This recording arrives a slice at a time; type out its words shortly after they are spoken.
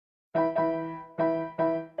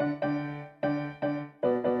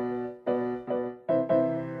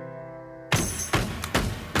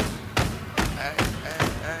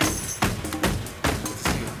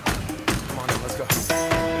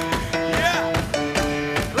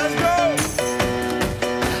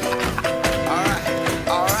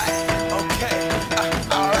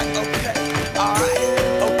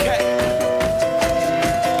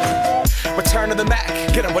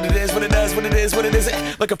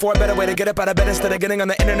Looking for a better way to get up out of bed instead of getting on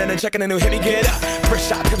the internet and checking a new hit. Me get up, first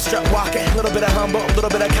shot, hip strut walking. A little bit of humble, a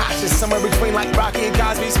little bit of cautious. Somewhere between like Rocky and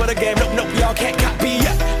Cosby's for the game. Nope, y'all can't copy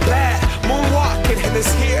yet. Glad moonwalking, and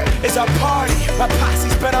this here is our party. My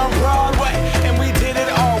posse's been on Broadway, and we did it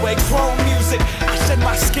all way. Chrome music, I shed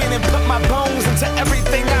my skin and put my bones into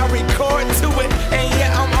everything I record to it. And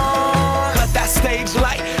yeah, I'm on. Let that stage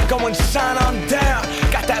light go and shine on down.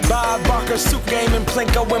 Got that Bob Barker suit game and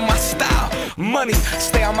Plinko in my style. Money,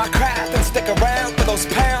 stay on my craft and stick around for those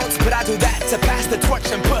pounds. But I do that to pass the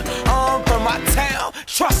torch and put on for my town.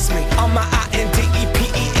 Trust me, on my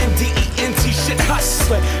INDEPENDENT shit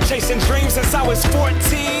hustling. Chasing dreams since I was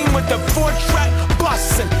 14 with the 4-track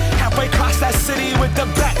bustin'. Halfway across that city with the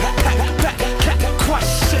back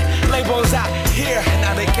crush shit. Labels out here,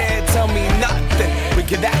 now they can't tell me nothing. We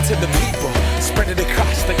give that to the people, spread it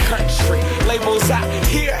across the country. Labels out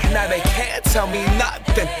here, now they can't tell me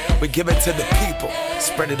nothing. We give it to the people,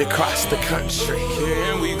 spread it across the country.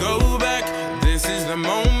 Here we go back, this is the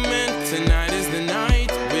moment, tonight is the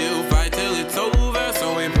night. We'll fight till it's over,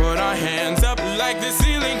 so we put our hands up like the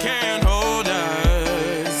ceiling can't hold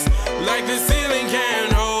us. Like the ceiling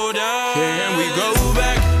can't hold us. Here we go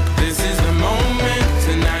back, this is the moment,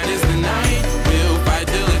 tonight is the night. We'll fight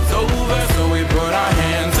till it's over, so we put our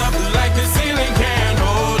hands up like the ceiling can't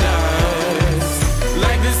hold us.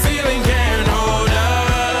 Like the ceiling can't hold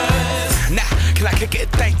us. Nah, can I kick it?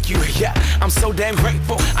 Thank you, yeah, I'm so damn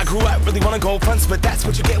grateful. I grew up really wanna go fronts, but that's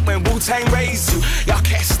what you get when Wu-Tang raised you. Y'all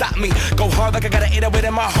can't stop me, go hard like I got an 808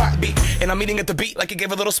 in my heartbeat. And I'm eating at the beat like it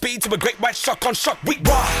gave a little speed to a great white shark on shark week.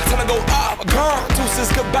 Raw, time to go up, gone,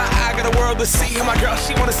 deuces goodbye. I got a world to see, and my girl,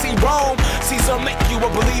 she wanna see Rome. Caesar make you a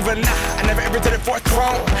believer, nah, I never ever did it for a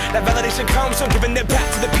throne. That validation comes from giving it back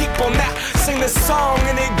to the people. Now, sing this song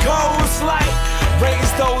and it goes like,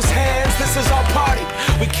 raise those hands, this is our party.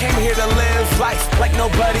 We came here to live life like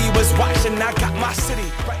nobody was watching. I got my city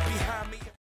right behind.